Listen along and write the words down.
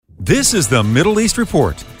This is the Middle East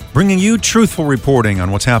Report, bringing you truthful reporting on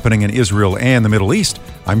what's happening in Israel and the Middle East.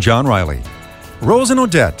 I'm John Riley. Rose and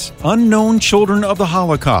Odette, Unknown Children of the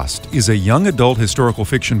Holocaust, is a young adult historical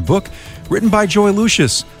fiction book written by Joy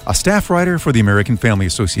Lucius, a staff writer for the American Family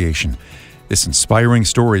Association. This inspiring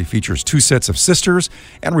story features two sets of sisters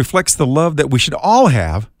and reflects the love that we should all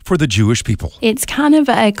have for the Jewish people. It's kind of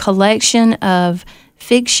a collection of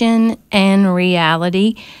fiction and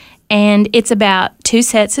reality, and it's about two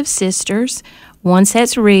sets of sisters. One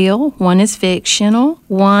set's real, one is fictional,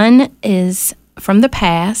 one is from the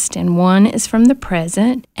past, and one is from the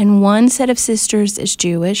present, and one set of sisters is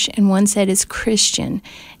Jewish, and one set is Christian.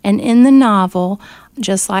 And in the novel,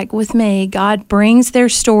 just like with me, God brings their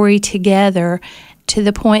story together to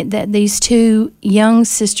the point that these two young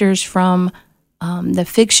sisters from the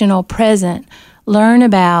fictional present learn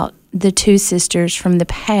about the two sisters from the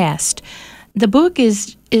past. The book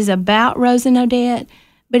is about Rose and Odette,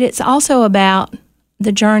 but it's also about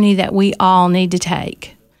the journey that we all need to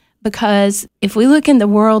take. Because if we look in the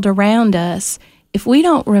world around us, if we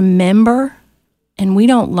don't remember and we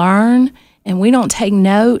don't learn and we don't take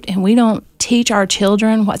note and we don't teach our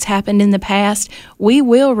children what's happened in the past, we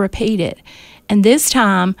will repeat it. And this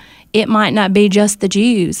time, it might not be just the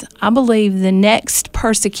Jews. I believe the next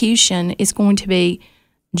persecution is going to be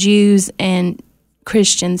Jews and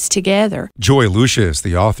Christians together. Joy Lucius,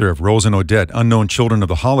 the author of Rose and Odette, Unknown Children of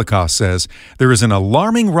the Holocaust, says there is an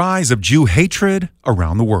alarming rise of Jew hatred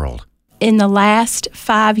around the world. In the last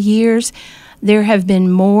 5 years, there have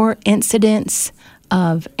been more incidents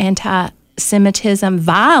of anti-Semitism,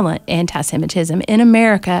 violent anti-Semitism in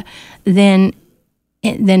America than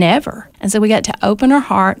ever. And so we got to open our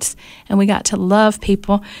hearts and we got to love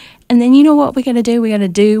people. And then you know what we got to do? We got to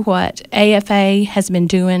do what AFA has been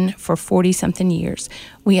doing for 40-something years.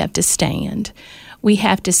 We have to stand. We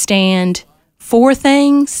have to stand for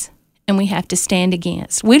things and we have to stand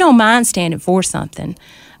against. We don't mind standing for something,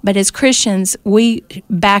 but as Christians, we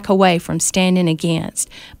back away from standing against.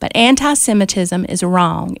 But anti-Semitism is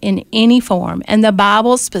wrong in any form, and the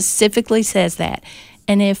Bible specifically says that.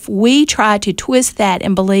 And if we try to twist that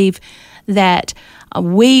and believe that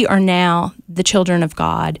we are now the children of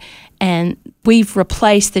God and we've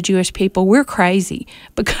replaced the Jewish people, we're crazy.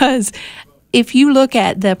 Because if you look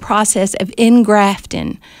at the process of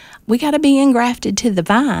engrafting, we got to be engrafted to the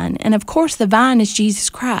vine. And of course, the vine is Jesus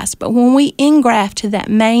Christ. But when we engraft to that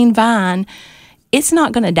main vine, it's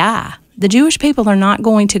not going to die. The Jewish people are not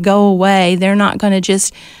going to go away. They're not going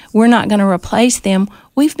to we're not going to replace them.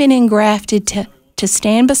 We've been engrafted to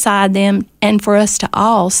stand beside them and for us to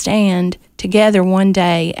all stand together one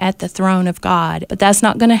day at the throne of God. But that's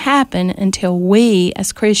not going to happen until we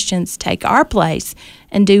as Christians take our place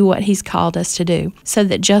and do what He's called us to do. So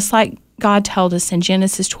that just like God told us in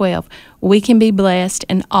Genesis 12, we can be blessed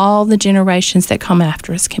and all the generations that come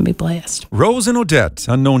after us can be blessed. Rose and Odette,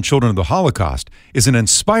 Unknown Children of the Holocaust, is an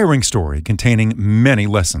inspiring story containing many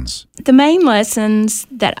lessons. The main lessons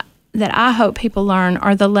that I hope people learn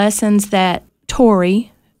are the lessons that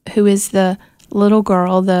Tori, who is the little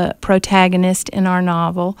girl, the protagonist in our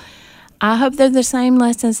novel, I hope they're the same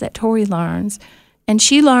lessons that Tori learns. And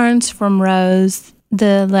she learns from Rose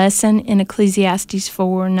the lesson in Ecclesiastes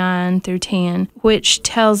 4:9-10, which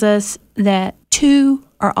tells us that two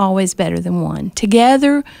are always better than one.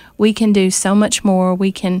 Together, we can do so much more.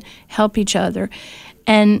 We can help each other.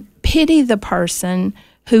 And pity the person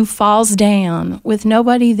who falls down with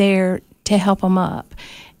nobody there to help them up.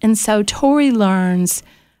 And so Tori learns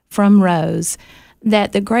from Rose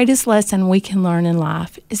that the greatest lesson we can learn in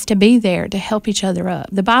life is to be there to help each other up.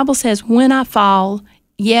 The Bible says, when I fall,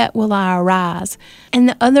 yet will I arise. And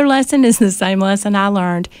the other lesson is the same lesson I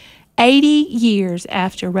learned 80 years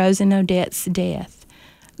after Rose and Odette's death.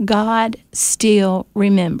 God still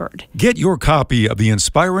remembered. Get your copy of the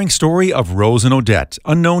inspiring story of Rose and Odette,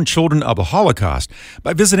 Unknown Children of the Holocaust,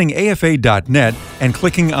 by visiting afa.net and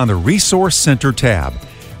clicking on the Resource Center tab.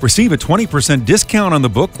 Receive a 20% discount on the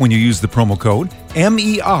book when you use the promo code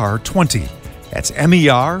MER20. That's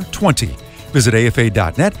MER20. Visit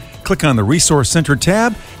afa.net, click on the Resource Center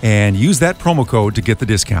tab, and use that promo code to get the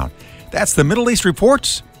discount. That's the Middle East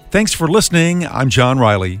Report. Thanks for listening. I'm John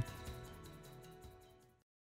Riley.